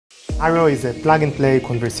Hyro is a plug-and-play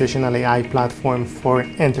conversational AI platform for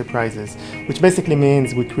enterprises, which basically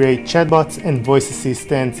means we create chatbots and voice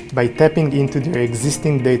assistants by tapping into their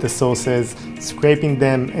existing data sources, scraping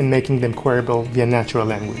them, and making them queryable via natural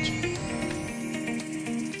language.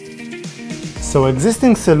 So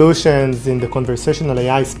existing solutions in the conversational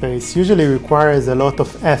AI space usually requires a lot of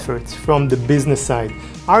effort from the business side.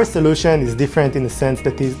 Our solution is different in the sense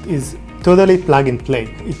that it is totally plug and play.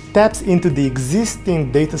 It taps into the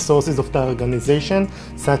existing data sources of the organization,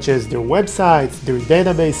 such as their websites, their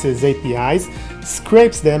databases, APIs,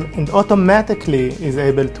 scrapes them, and automatically is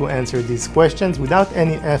able to answer these questions without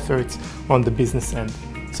any efforts on the business end.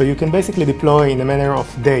 So you can basically deploy in a matter of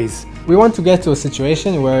days. We want to get to a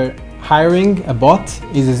situation where hiring a bot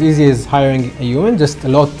is as easy as hiring a human, just a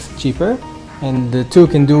lot cheaper, and the two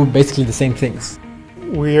can do basically the same things.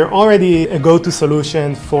 We are already a go-to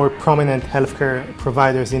solution for prominent healthcare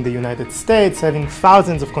providers in the United States, having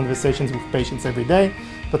thousands of conversations with patients every day.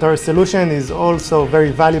 But our solution is also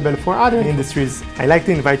very valuable for other industries. I'd like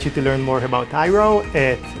to invite you to learn more about Hyro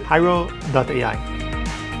at hyro.ai.